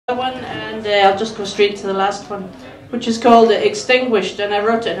One, and I'll just go straight to the last one, which is called Extinguished, and I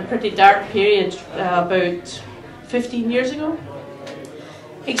wrote it in a pretty dark period about 15 years ago.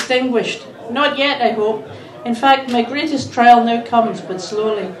 Extinguished. Not yet, I hope. In fact, my greatest trial now comes, but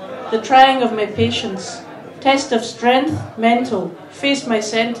slowly. The trying of my patience. Test of strength, mental. Face my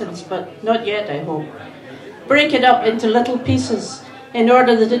sentence, but not yet, I hope. Break it up into little pieces, in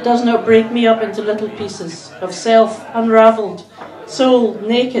order that it does not break me up into little pieces of self unravelled, soul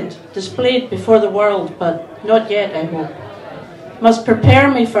naked, displayed before the world, but not yet, I hope. Must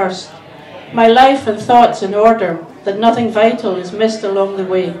prepare me first, my life and thoughts in order, that nothing vital is missed along the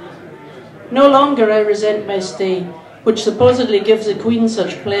way. No longer I resent my stay, which supposedly gives the Queen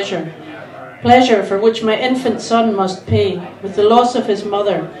such pleasure. Pleasure for which my infant son must pay, with the loss of his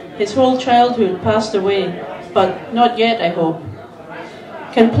mother, his whole childhood passed away, but not yet, I hope.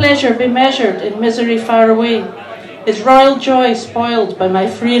 Can pleasure be measured in misery far away? Is royal joy spoiled by my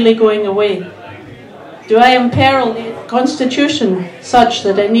freely going away? Do I imperil the constitution such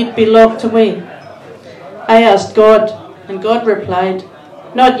that I need be locked away? I asked God, and God replied,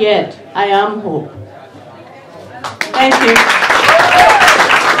 not yet, I am hope. Thank you.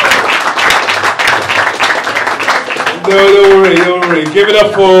 No, don't worry. Give it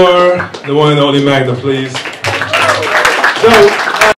up for the one and only Magda, please. So,